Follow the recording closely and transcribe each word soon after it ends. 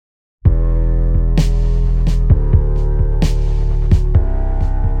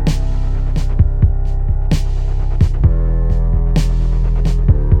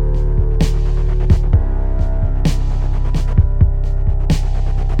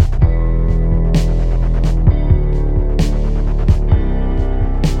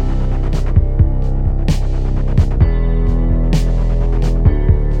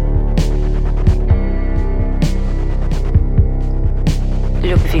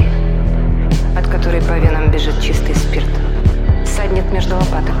от которой по венам бежит чистый спирт. Саднет между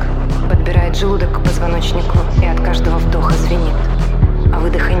лопаток, подбирает желудок к позвоночнику и от каждого вдоха звенит. А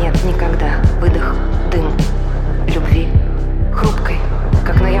выдоха нет никогда. Выдох — дым, любви, хрупкой,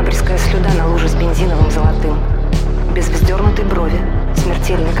 как ноябрьская слюда на луже с бензиновым золотым. Без вздернутой брови,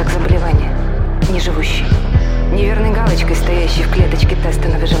 смертельный, как заболевание, неживущий, неверной галочкой, стоящей в клеточке теста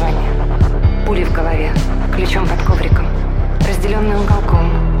на выживание. Пули в голове, ключом под ковриком, разделенный уголком,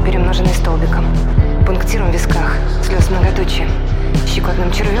 перемноженный столбиком, пунктиром в висках, слез многоточием,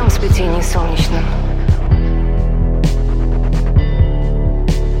 щекотным червем в сплетении солнечном.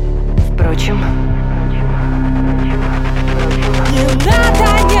 Впрочем,